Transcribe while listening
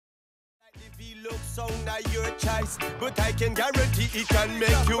V-Lux sound are your choice, but I can guarantee it can make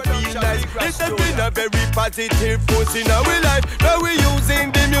you feel nice. It has been a very positive force in our life. Now we're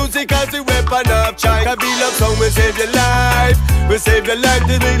using the music as a weapon of choice. The V-Lux song will save your life. We save your life.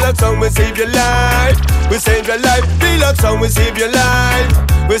 The V-Lux song will save your life. We save your life. V-Lux song will save your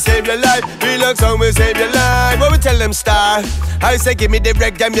life. We save your life. V-Lux song will save your life. What we tell them, star? I say give me the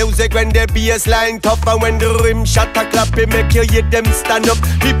reggae music when the bass line tough, and when the rim shot a clap it make you hear them stand up.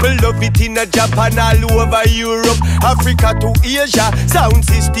 People love it in Japan, all over Europe, Africa to Asia. Sound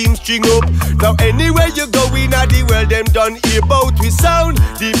system string up. Now anywhere you go in the world, them done hear about we sound.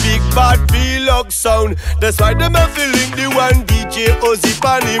 The big bad V-Lux sound. That's why them a feeling the one DJ Ozzy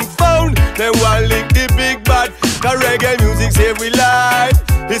pan him found. Them one link the big bad. The reggae music save we life.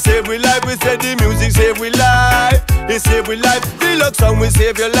 It save we life. We say the music save we life. It save we life. V-Lux song we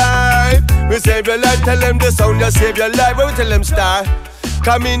save your life. We save your life. Tell them the sound just save your life. When we tell them star,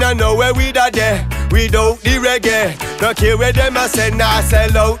 come in and know where we da there without the reggae. No care where them a say nah,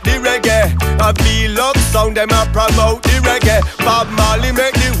 sell out the reggae. A V-Lux sound them a promote the reggae. Bob Marley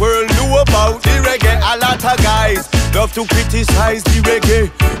make the world know about the reggae. A lot of guys love to criticize the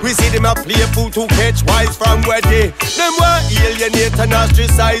reggae. We see them a play fool to catch wise from where they. Them want alienate and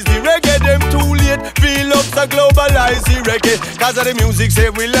ostracize the reggae. Them too late. V-Lux a globalize the reggae. Cause of the music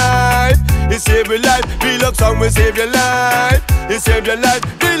save we life. It save we life. V-Lux song will save your life. It save your life.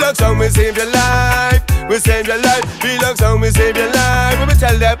 V-Lux song will save your life. We save your life. V-Lux song will save your life. What we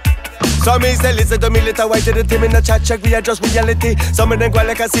tell them? Some me say listen to me little white to the team in the chat check we adjust reality. Some of them go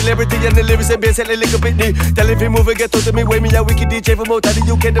like a celebrity and the lyrics and bass and a little bit knee. Tell if you move and get to me way me a wicked DJ from out of the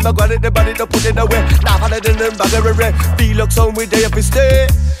UK. Never got it, the body don't put it away. Now follow them bag of red. V-Lux song we there if we stay.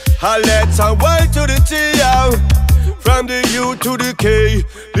 Let's wild to the T out. From the U to the K.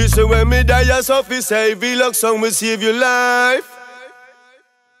 Listen when me die as office say V-Lux song will save your life.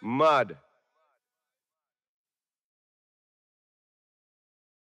 Mad.